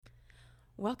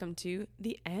Welcome to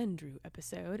the Andrew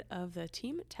episode of the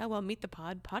Team Tell Well Meet the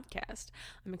Pod podcast.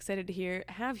 I'm excited to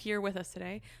have here with us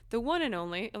today the one and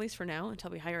only, at least for now, until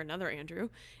we hire another Andrew.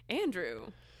 Andrew.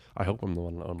 I hope I'm the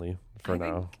one and only for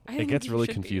now. It gets really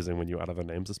confusing when you add other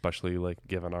names, especially like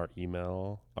given our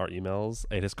emails.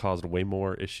 It has caused way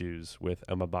more issues with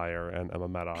Emma Bayer and Emma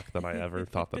Maddock than I ever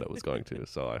thought that it was going to.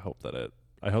 So I hope that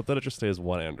it just stays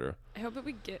one Andrew. I hope that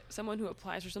we get someone who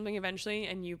applies for something eventually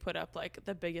and you put up like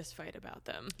the biggest fight about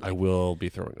them. I will be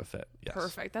throwing a fit. Yes.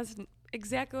 Perfect. That's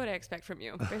exactly what I expect from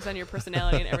you based on your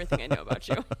personality and everything I know about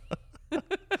you.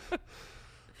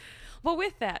 Well,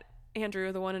 with that,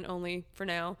 Andrew, the one and only for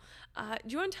now, do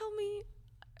you want to tell me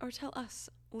or tell us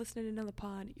listening in on the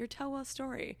pod your Tell Well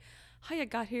story? How you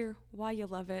got here, why you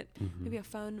love it, maybe a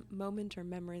fun moment or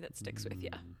memory that sticks with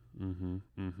you.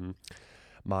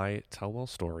 My Tell Well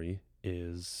story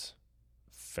is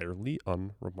fairly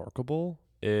unremarkable.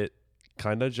 It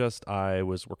kind of just, I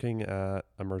was working at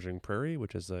Emerging Prairie,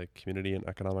 which is a community and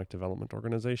economic development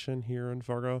organization here in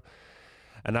Fargo.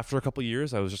 And after a couple of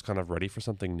years, I was just kind of ready for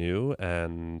something new.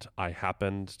 And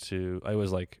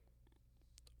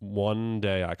one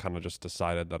day I kind of just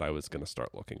decided that I was going to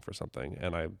start looking for something.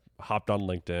 And I hopped on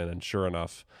LinkedIn, and sure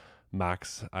enough,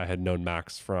 I had known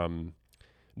Max from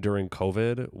during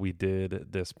COVID. We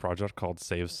did this project called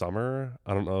Save Summer.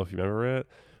 I don't know if you remember it.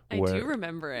 I do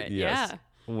remember it. Yes, yeah.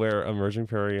 Where Emerging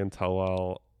Prairie and Tell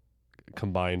Well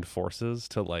combined forces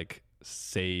to like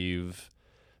save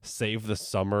the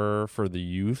summer for the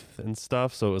youth and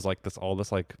stuff. So it was like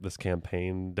this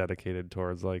campaign dedicated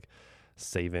towards like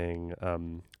saving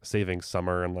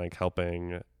summer and like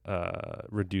helping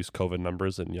reduce COVID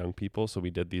numbers in young people. So we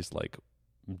did these like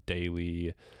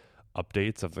daily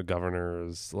updates of the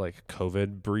governor's like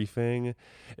COVID briefing.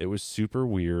 It was super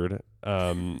weird.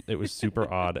 It was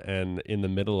super odd. And in the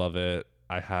middle of it,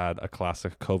 I had a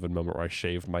classic COVID moment where I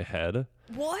shaved my head.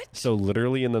 What? So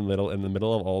literally in the middle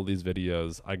of all these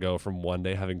videos, I go from one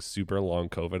day having super long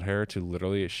COVID hair to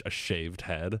literally a shaved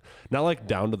head. Not like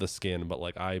down to the skin, but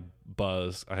like I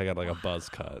got like a buzz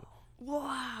cut.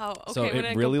 Wow. Okay, so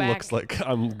it really looks like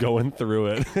I'm going through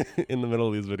it in the middle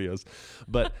of these videos.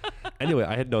 But anyway,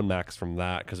 I had known Max from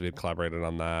that because we had collaborated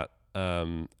on that.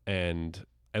 And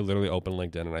I literally opened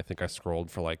LinkedIn and I think I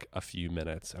scrolled for like a few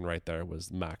minutes, and right there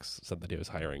was Max said that he was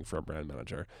hiring for a brand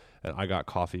manager. And I got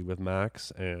coffee with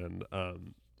Max, and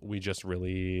we just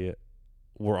really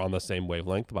were on the same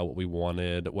wavelength about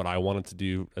what I wanted to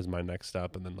do as my next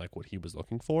step, and then like what he was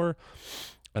looking for.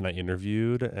 And I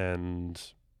interviewed, and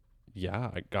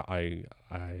yeah, I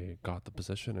got the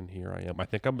position, and here I am. I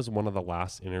think I was one of the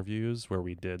last interviews where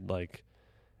we did like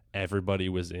everybody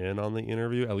was in on the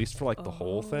interview, at least for like the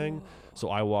whole thing. So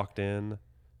I walked in.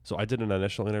 So I did an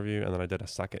initial interview, and then I did a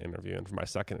second interview. And for my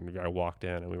second interview, I walked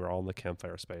in, and we were all in the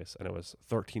campfire space, and it was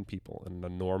 13 people in an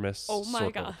enormous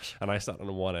circle. Gosh. And I sat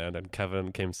on one end, and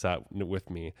Kevin sat with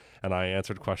me, and I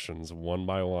answered questions one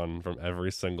by one from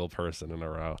every single person in a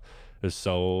row. It was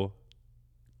so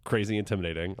crazy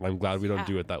intimidating, and I'm glad we don't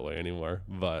do it that way anymore.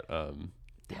 But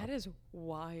that is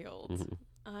wild. Mm-hmm.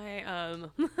 I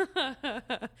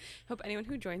hope anyone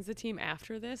who joins the team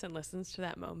after this and listens to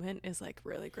that moment is like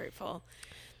really grateful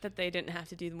that they didn't have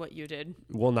to do what you did.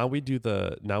 Well, now we do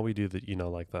the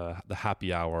like the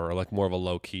happy hour, or like more of a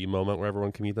low key moment where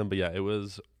everyone can meet them. But yeah,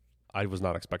 I was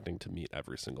not expecting to meet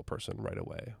every single person right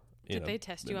away. Did they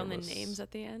test you on the names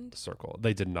at the end? Circle.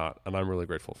 They did not, and I'm really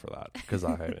grateful for that because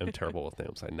I am terrible with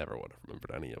names. I never would have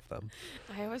remembered any of them.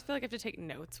 I always feel like I have to take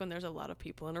notes when there's a lot of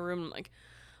people in a room. Like,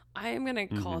 I am going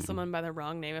to call someone by the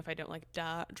wrong name if I don't like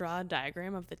draw a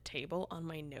diagram of the table on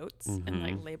my notes and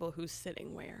like label who's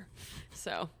sitting where.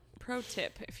 So pro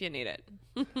tip if you need it.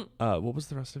 What was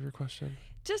the rest of your question?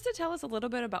 Just to tell us a little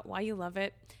bit about why you love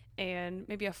it and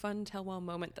maybe a fun Tell Well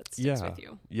moment that sticks with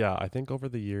you. Yeah, I think over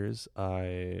the years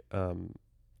I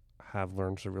have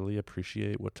learned to really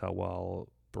appreciate what Tell Well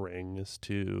brings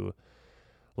to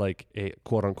like a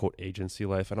quote unquote agency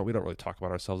life. I know we don't really talk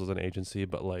about ourselves as an agency,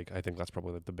 but like I think that's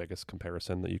probably like the biggest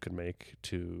comparison that you could make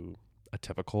to a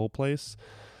typical place.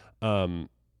 One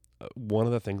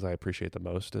of the things I appreciate the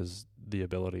most is the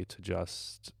ability to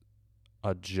just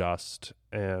adjust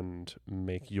and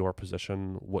make your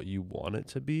position what you want it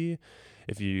to be.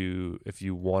 If you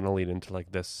want to lean into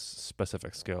like this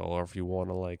specific skill, or if you want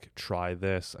to like try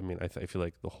this, I mean, I feel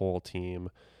like the whole team,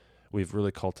 we've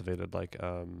really cultivated like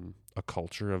a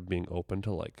culture of being open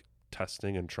to like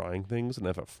testing and trying things. And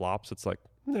if it flops, it's like,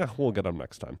 yeah, we'll get them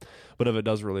next time. But if it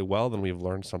does really well, then we've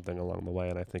learned something along the way.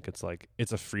 And I think it's like,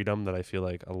 it's a freedom that I feel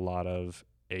like a lot of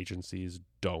agencies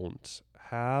don't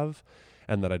have,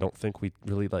 and that I don't think we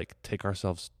really like take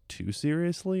ourselves too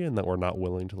seriously, and that we're not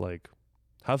willing to like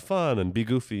have fun and be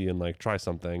goofy and like try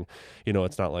something. You know,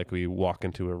 it's not like we walk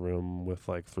into a room with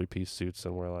like 3-piece suits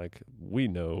and we're like, we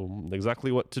know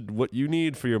exactly what you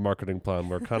need for your marketing plan.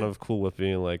 We're kind of cool with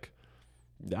being like,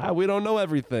 we don't know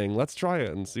everything. Let's try it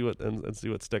and see what and see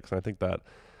what sticks. And I think that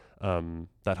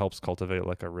that helps cultivate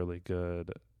like a really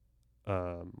good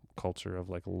culture of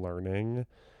like learning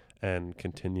and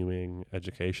continuing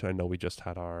education. I know we just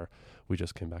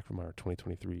came back from our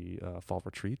 2023 fall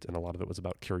retreat, and a lot of it was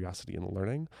about curiosity and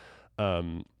learning.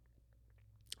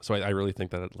 So I really think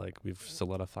that like we've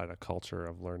solidified a culture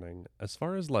of learning. As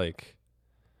far as like,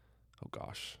 oh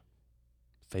gosh,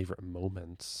 favorite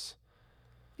moments.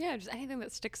 Yeah, just anything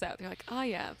that sticks out. You're like, oh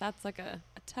yeah, that's like a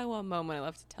Tewa moment. I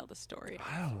love to tell the story.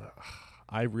 I don't know.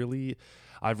 I've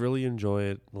really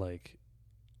enjoyed like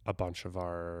a bunch of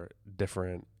our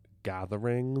different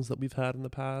gatherings that we've had in the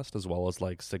past, as well as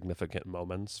like significant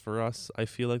moments for us. I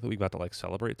feel like that we got to like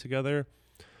celebrate together.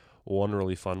 One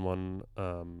really fun one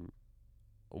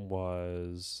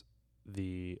was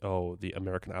the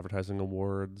American Advertising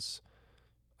Awards.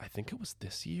 I think it was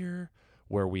this year,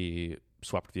 where we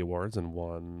swept the awards and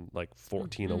won like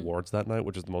 14 awards that night,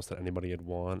 which is the most that anybody had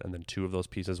won. And then 2 of those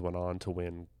pieces went on to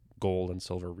win gold and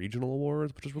silver regional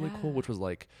awards, which was really cool, which was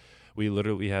like, we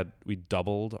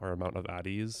doubled our amount of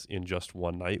Addies in just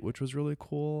one night, which was really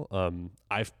cool.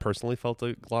 I've personally felt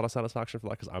a lot of satisfaction for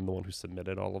that because I'm the one who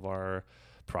submitted all of our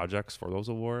projects for those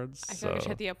awards. I feel like I should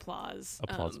hit the applause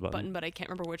button, but I can't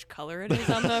remember which color it is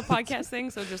on the podcast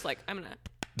thing. So just like, I'm going to...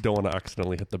 Don't want to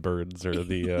accidentally hit the birds or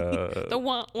the the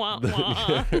wah wah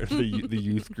wah the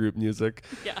youth group music.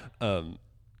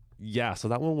 Yeah. So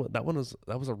that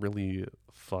was a really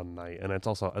fun night, and it's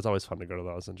always fun to go to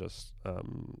those and just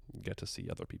get to see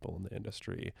other people in the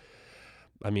industry.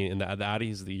 I mean, and the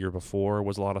Addies the year before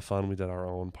was a lot of fun. We did our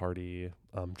own party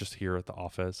just here at the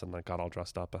office, and like got all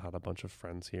dressed up and had a bunch of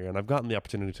friends here. And I've gotten the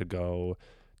opportunity to go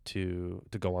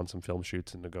on some film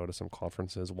shoots and to go to some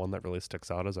conferences. One that really sticks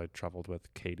out is I traveled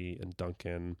with Katie and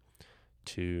Duncan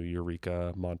to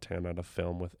Eureka, Montana to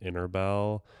film with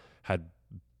Interbell. Had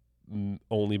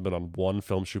only been on one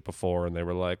film shoot before, and they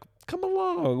were like, come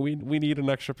along, we need an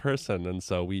extra person. And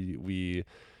so we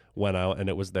went out, and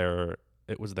it was their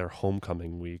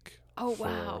homecoming week. Oh,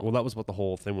 wow. Well, that was what the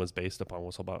whole thing was based upon.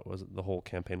 The whole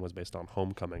campaign was based on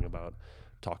homecoming, about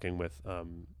talking with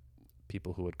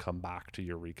people who had come back to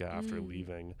Eureka after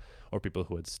leaving, or people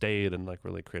who had stayed and like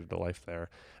really created a life there.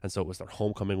 And so it was their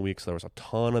homecoming week, so there was a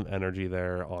ton of energy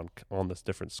there on this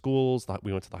different schools.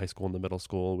 We went to the high school and the middle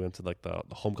school. We went to like the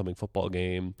homecoming football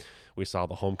game. We saw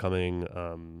the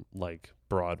homecoming like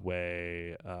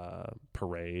Broadway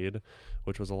parade,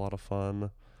 which was a lot of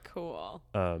fun. Cool.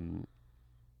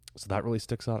 So that really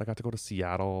sticks out. I got to go to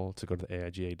Seattle to go to the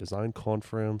AIGA Design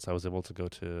Conference. I was able to go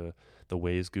to the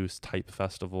Ways Goose Type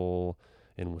Festival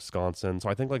in Wisconsin. So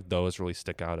I think like those really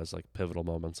stick out as like pivotal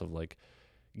moments of like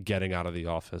getting out of the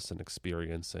office and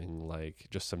experiencing like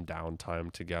just some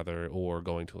downtime together, or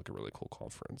going to like a really cool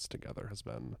conference together has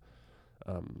been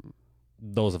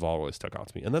those have all really stuck out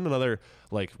to me. And then another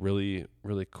like really,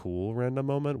 really cool random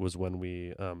moment was when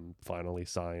we finally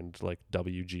signed like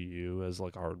WGU as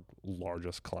like our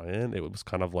largest client. It was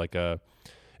kind of like it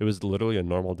was literally a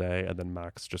normal day, and then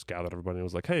Max just gathered everybody and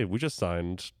was like, hey, we just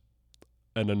signed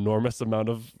an enormous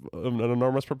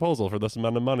proposal for this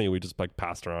amount of money. We just like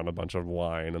passed around a bunch of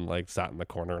wine and like sat in the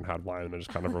corner and had wine and just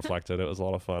kind of reflected. It was a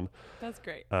lot of fun. That's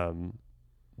great.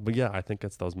 But yeah, I think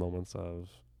it's those moments of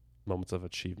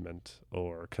achievement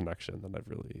or connection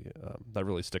that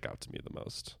really stick out to me the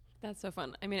most. That's so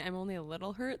fun. I mean, I'm only a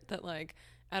little hurt that like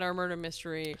at our murder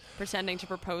mystery, pretending to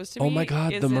propose to me. Oh my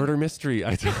God, the murder mystery.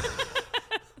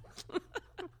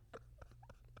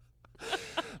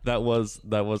 That was,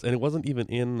 and it wasn't even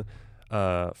in,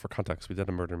 for context, we did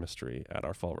a murder mystery at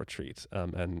our fall retreat.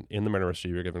 And in the murder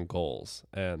mystery, we were given goals.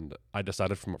 And I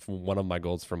decided from one of my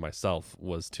goals for myself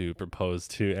was to propose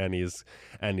to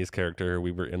Annie's character.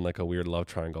 We were in like a weird love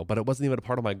triangle, but it wasn't even a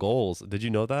part of my goals. Did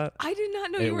you know that? I did not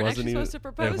know you were actually supposed to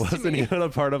propose to me. It wasn't even a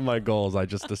part of my goals. I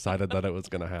just decided that it was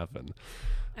going to happen.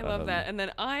 I love that. And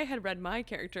then I had read my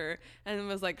character and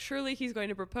was like, surely he's going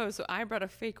to propose. So I brought a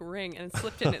fake ring and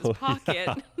slipped it in his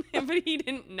pocket, but he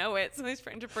didn't know it. So he's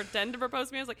trying to pretend to propose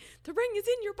to me. I was like, the ring is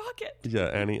in your pocket. Yeah,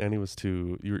 Annie was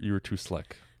you were too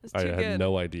slick. I had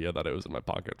no idea that it was in my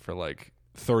pocket for like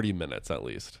 30 minutes at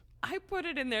least. I put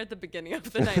it in there at the beginning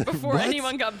of the night before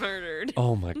anyone got murdered.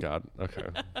 Oh my God. Okay.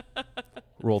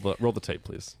 Roll the tape,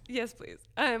 please. Yes, please.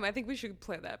 I think we should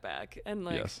play that back. And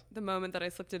like the moment that I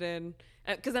slipped it in,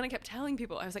 because then I kept telling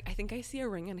people, I was like, I think I see a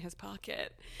ring in his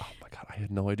pocket. Oh my God. I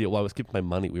had no idea. Well, I was keeping my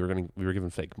money. We were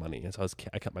given fake money. And so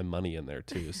I kept my money in there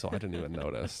too. So I didn't even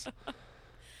notice.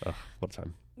 Ugh, what a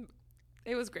time.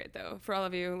 It was great, though. For all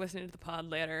of you listening to the pod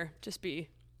later, just be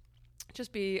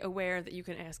aware that you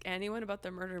can ask anyone about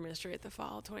the murder mystery at the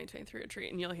fall 2023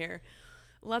 retreat, and you'll hear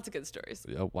lots of good stories.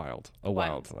 A wild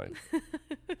night.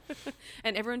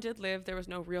 And everyone did live. There was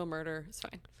no real murder. It's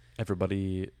fine.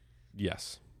 Everybody,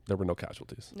 yes. There were no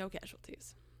casualties. No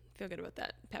casualties. Feel good about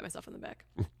that. Pat myself on the back.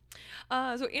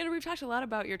 So, Andrew, we've talked a lot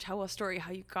about your tell us story,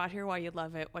 how you got here, why you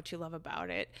love it, what you love about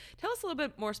it. Tell us a little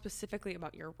bit more specifically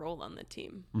about your role on the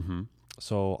team. Mm-hmm.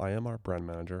 So I am our brand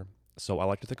manager. So I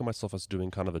like to think of myself as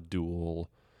doing I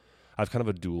have kind of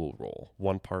a dual role.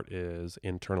 One part is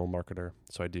internal marketer.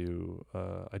 So I do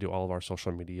all of our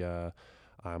social media.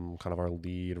 I'm kind of our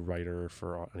lead writer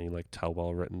for any like tell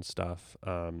well written stuff.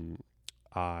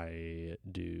 I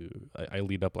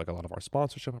lead up like a lot of our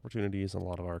sponsorship opportunities and a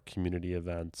lot of our community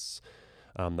events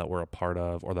that we're a part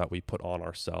of or that we put on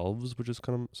ourselves, which is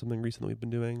kind of something recent that we've been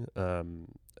doing.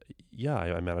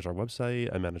 I manage our website.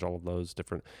 I manage all of those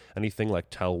different, anything like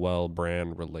tell well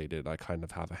brand related, I kind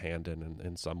of have a hand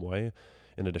in some way,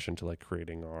 in addition to like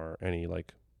creating any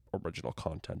like original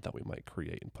content that we might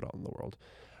create and put out in the world.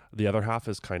 The other half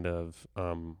is kind of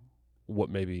what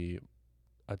maybe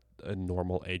a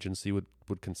normal agency would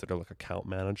consider like account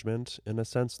management in a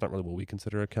sense. It's not really what we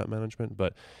consider account management,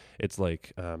 but it's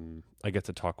like I get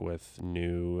to talk with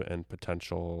new and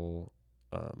potential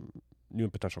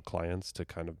clients to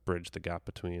kind of bridge the gap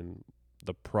between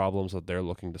the problems that they're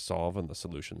looking to solve and the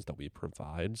solutions that we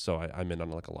provide. So I'm in on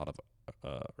like a lot of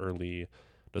early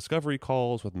discovery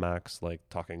calls with Max, like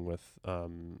talking with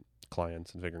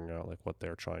clients and figuring out like what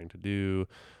they're trying to do,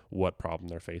 what problem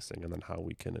they're facing, and then how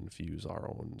we can infuse our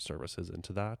own services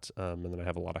into that. And then I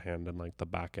have a lot of hand in like the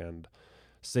back end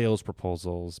sales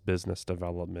proposals, business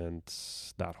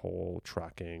development, that whole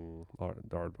tracking,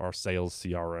 our sales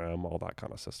CRM, all that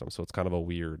kind of system. So it's kind of a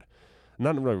weird,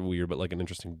 not really weird, but like an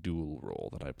interesting dual role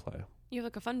that I play. You have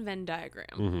like a fun Venn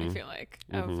diagram, I feel like,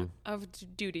 of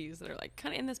duties that are like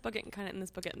kind of in this bucket and kind of in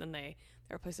this bucket, and then there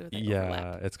are places where they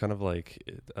overlap. It's kind of like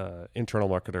internal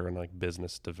marketer and like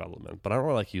business development. But I don't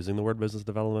really like using the word business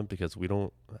development because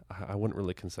I wouldn't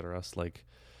really consider us like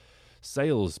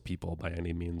sales people by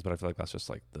any means, but I feel like that's just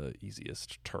like the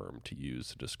easiest term to use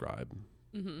to describe.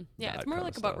 Yeah, it's more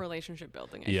like about relationship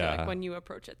building, I feel like, when you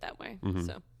approach it that way.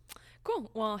 So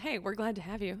cool. Well, hey, we're glad to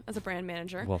have you as a brand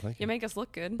manager. Well, thank you. You make us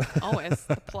look good, always.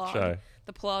 The plug.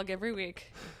 The plug every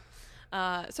week.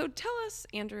 So tell us,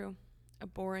 Andrew, a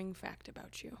boring fact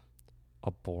about you. A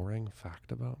boring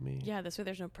fact about me? Yeah, this way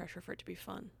there's no pressure for it to be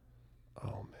fun.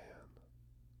 Oh, man.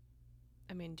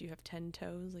 I mean, do you have 10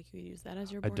 toes? Like, you could use that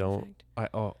as your boring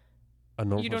fact? A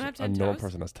normal you don't have 10 toes? A normal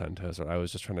person has 10 toes. I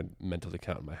was just trying to mentally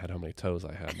count in my head how many toes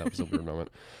I had. That was a weird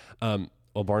moment.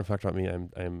 Well, boring fact about me,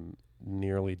 I'm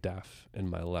nearly deaf in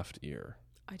my left ear.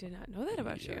 I did not know that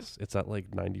about you. It's at like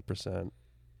 90%,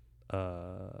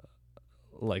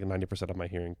 like 90% of my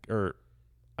hearing, or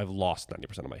I've lost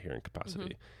 90% of my hearing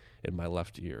capacity in my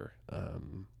left ear.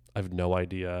 I have no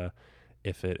idea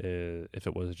if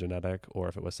it was genetic or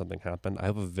if it was something happened. I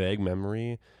have a vague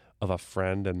memory of a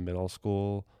friend in middle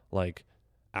school, like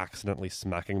accidentally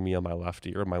smacking me on my left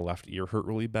ear. My left ear hurt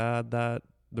really bad that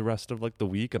the rest of like the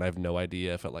week, and I have no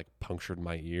idea if it like punctured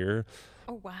my ear.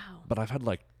 Oh wow. But I've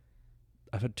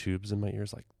had tubes in my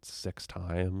ears like 6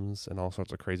 times and all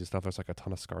sorts of crazy stuff. There's like a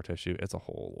ton of scar tissue. It's a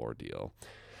whole ordeal.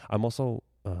 I'm also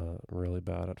really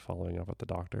bad at following up with the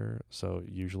doctor. So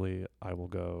usually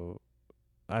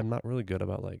I'm not really good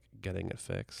about like getting it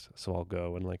fixed. So I'll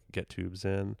go and like get tubes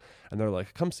in, and they're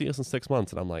like, come see us in 6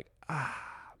 months. And I'm like,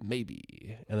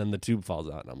 maybe. And then the tube falls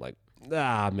out and I'm like,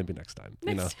 maybe next time.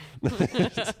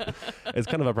 It's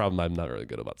kind of a problem I'm not really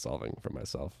good about solving for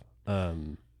myself.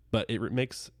 But it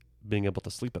makes being able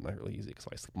to sleep at night really easy because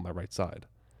I sleep on my right side.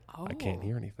 I can't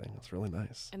hear anything. It's really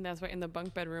nice. And that's why in the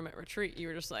bunk bed room at retreat, you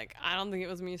were just like, I don't think it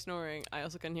was me snoring. I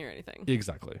also couldn't hear anything.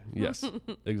 Exactly. Yes.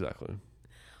 Exactly.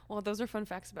 Well, those are fun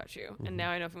facts about you. And now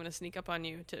I know if I'm going to sneak up on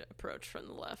you to approach from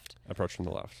the left.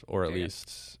 Or at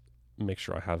least make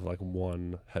sure I have like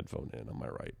one headphone in on my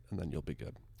right, and then you'll be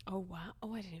good. Oh, wow.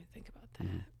 Oh, I didn't even think about that.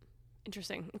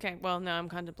 Interesting. Okay. Well, now I'm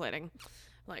contemplating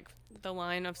like the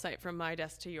line of sight from my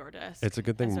desk to your desk. It's a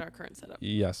good thing. That's our current setup.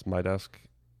 Yes. My desk,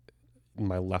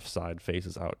 my left side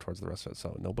faces out towards the rest of it.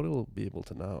 So nobody will be able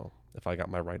to know if I got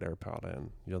my right AirPod in.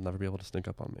 You'll never be able to sneak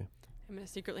up on me. I'm going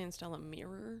to secretly install a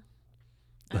mirror.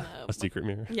 A secret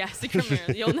mirror? Yeah, secret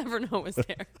mirror. You'll never know what's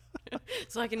there.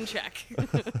 So I can check.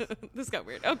 This got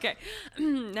weird. Okay.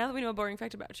 Now that we know a boring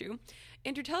fact about you,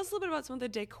 Andrew, tell us a little bit about some of the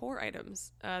decor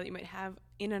items that you might have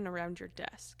in and around your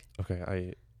desk.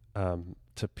 Okay.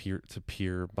 to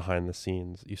peer behind the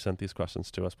scenes. You sent these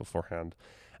questions to us beforehand,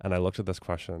 and I looked at this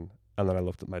question, and then I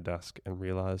looked at my desk and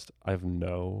realized I have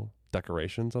no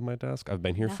decorations on my desk. I've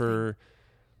been here for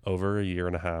over a year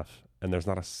and a half, and there's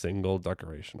not a single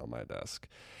decoration on my desk,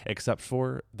 except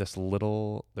for there's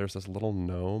this little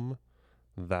gnome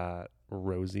that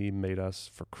Rosie made us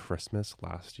for Christmas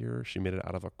last year. She made it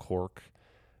out of a cork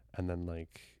and then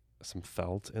like some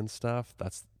felt and stuff.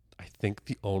 That's, I think,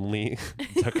 the only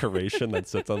decoration that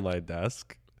sits on my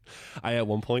desk. I at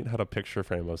one point had a picture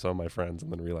frame of some of my friends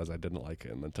and then realized I didn't like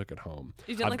it and then took it home.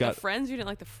 You didn't the friends? You didn't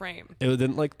like the frame? It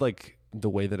didn't like the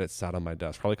way that it sat on my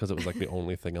desk. Probably because it was like the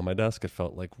only thing on my desk. It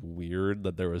felt like weird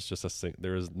that there was just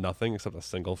there was nothing except a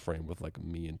single frame with like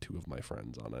me and two of my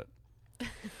friends on it.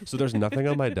 So there's nothing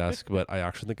on my desk, but I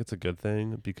actually think it's a good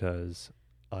thing because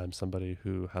I'm somebody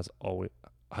who has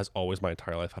always my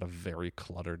entire life had a very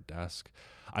cluttered desk.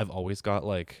 I've always got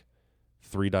like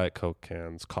 3 Diet Coke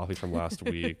cans, coffee from last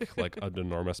week, like an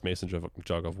enormous mason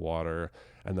jug of water,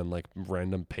 and then like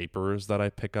random papers that I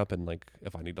pick up and like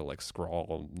if I need to like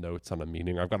scrawl notes on a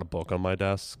meeting. I've got a book on my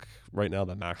desk right now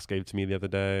that Max gave to me the other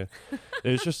day.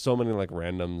 There's just so many like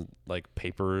random like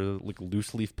paper, like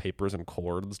loose leaf papers and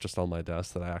cords just on my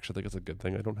desk that I actually think it's a good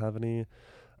thing I don't have any. It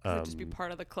would just be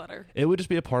part of the clutter. It would just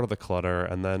be a part of the clutter,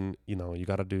 and then you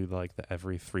got to do like the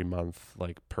every 3 month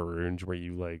like purge where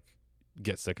you like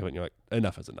get sick of it and you're like,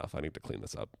 enough is enough, I need to clean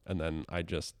this up, and then I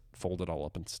just fold it all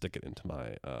up and stick it into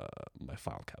my my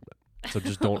file cabinet. So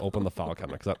just don't open the file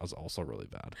cabinet because that was also really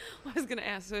bad. I was gonna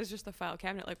ask, so it's just the file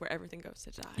cabinet like where everything goes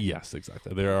to die? Yes,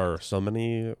 exactly. There are so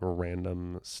many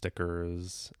random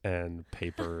stickers and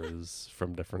papers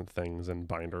from different things and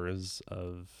binders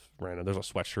of random. There's a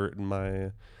sweatshirt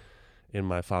in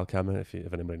my file cabinet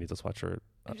if anybody needs a sweatshirt.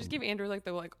 I just give Andrew like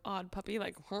the like odd puppy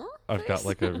like huh? I've got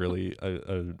like a really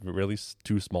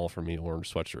too small for me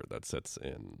orange sweatshirt that sits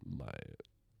in my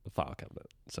file cabinet.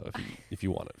 So if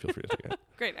you want it, feel free to take it.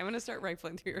 Great. I'm going to start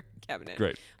rifling through your cabinet.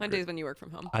 Great. On days when you work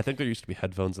from home. I think there used to be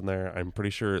headphones in there. I'm pretty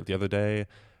sure the other day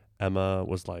Emma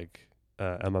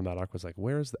Maddock was like,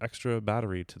 "Where's the extra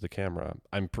battery to the camera?"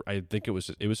 I think it was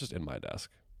just in my desk.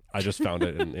 I just found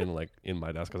it in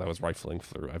my desk because I was rifling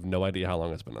through. I have no idea how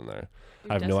long it's been in there.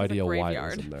 I have no idea why it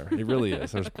was in there. It really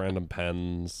is. There's random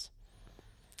pens.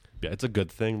 Yeah, it's a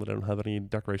good thing that I don't have any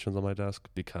decorations on my desk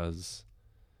because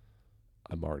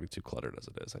I'm already too cluttered as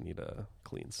it is. I need a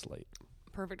clean slate.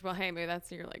 Perfect. Well, hey, maybe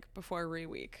that's your like before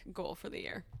week goal for the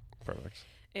year. Perfect.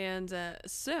 And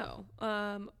so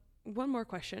one more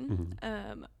question.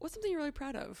 Mm-hmm. What's something you're really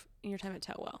proud of in your time at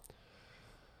Telwell?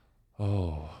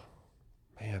 Oh,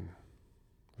 man,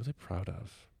 really proud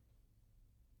of.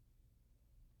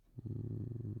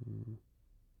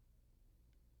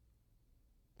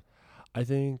 I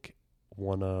think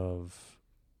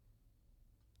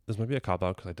this might be a cop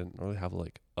out because I didn't really have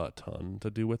like a ton to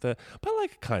do with it, but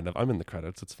like kind of. I'm in the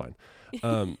credits. It's fine.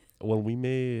 When we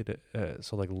made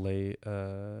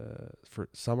for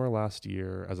summer last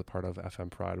year as a part of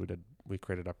FM Pride, we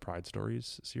created a Pride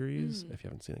Stories series. If you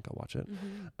haven't seen it, go watch it.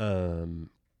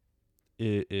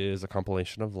 It is a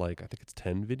compilation of like I think it's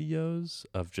 10 videos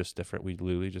of just different. We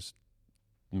literally just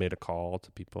made a call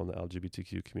to people in the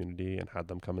LGBTQ community and had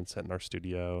them come and sit in our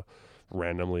studio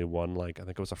randomly one like I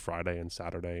think it was a Friday and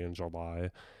Saturday in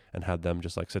July and had them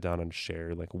just like sit down and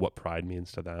share like what Pride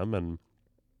means to them. And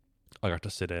I got to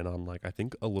sit in on like I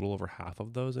think a little over half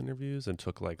of those interviews and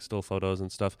took like still photos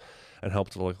and stuff and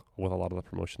helped with a lot of the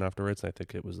promotion afterwards. And I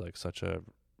think it was like such a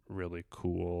really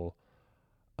cool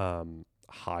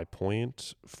high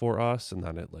point for us, and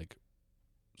then it like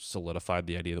solidified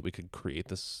the idea that we could create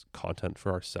this content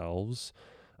for ourselves.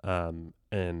 And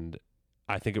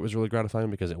I think it was really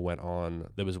gratifying because it went on.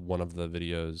 There was one of the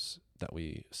videos that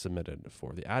we submitted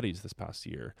for the Addies this past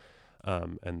year,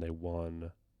 and they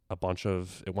won a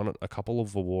couple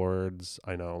of awards.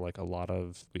 I know like a lot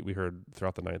of we heard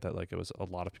throughout the night that like it was a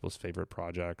lot of people's favorite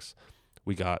projects.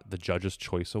 We got the Judge's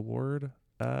Choice Award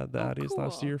at the Addies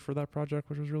last year for that project,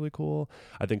 which was really cool.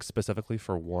 I think specifically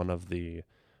for one of the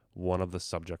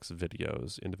subjects'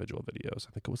 videos, individual videos.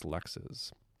 I think it was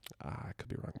Lex's. I could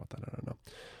be wrong about that. I don't know.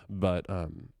 But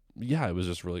yeah, it was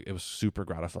super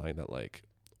gratifying that like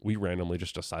we randomly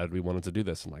just decided we wanted to do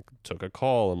this and like took a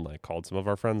call and like called some of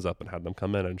our friends up and had them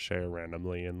come in and share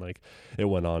randomly. And like it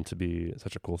went on to be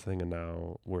such a cool thing. And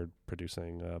now we're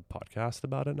producing a podcast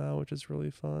about it now, which is really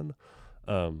fun.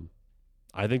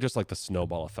 I think just like the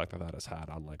snowball effect that has had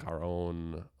on like our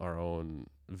own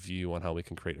view on how we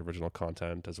can create original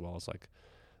content, as well as like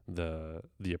the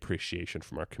appreciation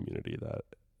from our community that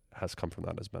has come from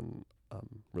that has been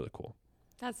really cool.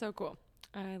 That's so cool.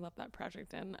 I love that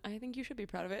project, and I think you should be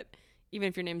proud of it, Even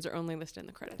if your names are only listed in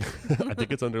the credits. I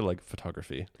think it's under like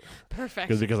photography. Perfect.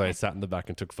 Because I sat in the back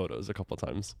and took photos a couple of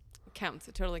times. Counts.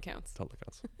 It totally counts. Totally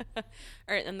counts. All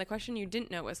right. And the question you didn't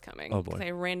know was coming. Oh, boy. Because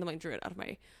I randomly drew it out of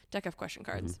my deck of question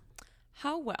cards. Mm-hmm.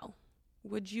 How well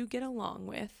would you get along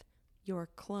with your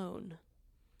clone?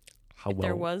 How if well?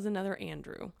 there was another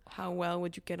Andrew, how well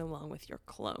would you get along with your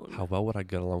clone? How well would I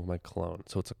get along with my clone?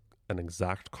 So it's an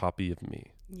exact copy of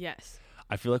me. Yes.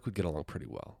 I feel like we'd get along pretty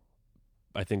well.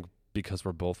 I think because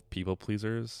we're both people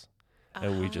pleasers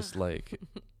and we just like,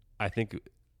 I think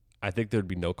there'd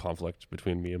be no conflict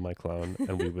between me and my clone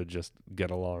and we would just get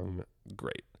along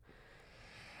great.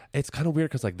 It's kind of weird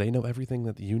because like they know everything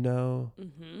that you know.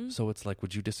 Mm-hmm. So it's like,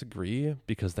 would you disagree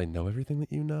because they know everything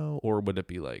that you know? Or would it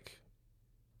be like,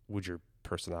 would your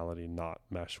personality not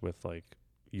mesh with like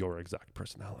your exact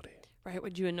personality? Right.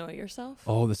 Would you annoy yourself?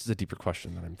 Oh, this is a deeper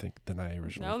question than I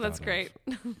originally thought. No, that's great.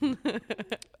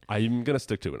 I'm going to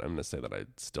stick to it. I'm going to say that I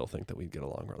still think that we'd get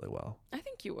along really well. I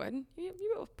think you would.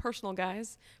 You both personal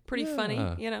guys. Pretty funny,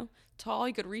 tall.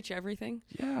 You could reach everything.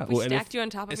 Yeah. If we stacked you on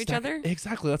top of each other.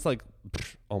 Exactly. That's like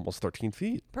almost 13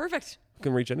 feet. Perfect. You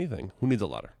can reach anything. Who needs a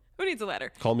ladder? Who needs a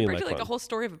ladder? Call me and my like clone. a whole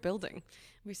story of a building.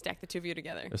 We stack the two of you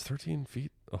together. Is 13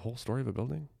 feet a whole story of a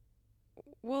building?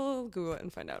 We'll Google it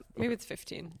and find out. Maybe it's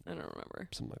 15. I don't remember.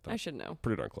 Something like that. I should know.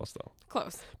 Pretty darn close, though.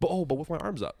 Close. But with my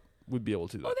arms up, we'd be able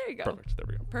to do that. Oh, there you go. Perfect. There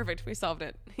we go. Perfect. We solved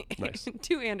it. Nice.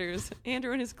 2 Andrews.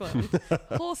 Andrew and his clone.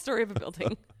 Whole story of a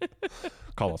building.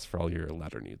 Call us for all your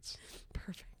ladder needs.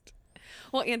 Perfect.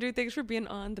 Well, Andrew, thanks for being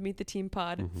on the Meet the Team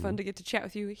pod. Mm-hmm. Fun to get to chat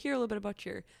with you, hear a little bit about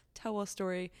your tell a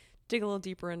story, dig a little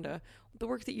deeper into the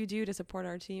work that you do to support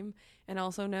our team, and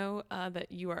also know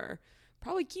that you are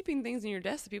probably keeping things in your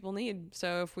desk that people need.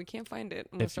 So if we can't find it,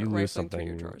 we'll if start you lose rifling through your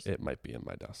something, drawers. it might be in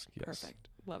my desk. Yes. Perfect.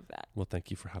 Love that. Well,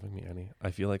 thank you for having me, Annie. I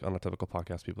feel like on a typical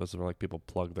podcast, this is where like people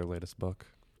plug their latest book.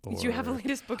 Do you have a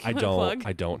latest book you want to plug?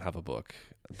 I don't have a book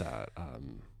that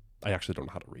I actually don't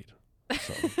know how to read.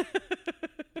 So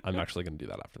I'm actually going to do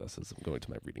that after this as I'm going to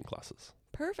my reading classes.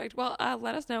 Perfect. Well,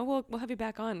 let us know. We'll have you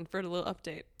back on for a little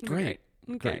update. Great.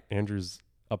 Okay. Great. Andrew's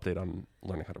update on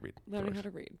learning how to read. Learning how to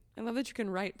read. I love that you can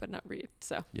write but not read.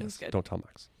 So yes, that's good. Don't tell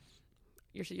Max.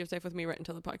 You're safe with me right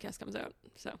until the podcast comes out.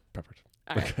 So perfect.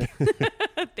 All right.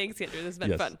 Thanks, Andrew. This has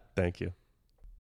been fun. Thank you.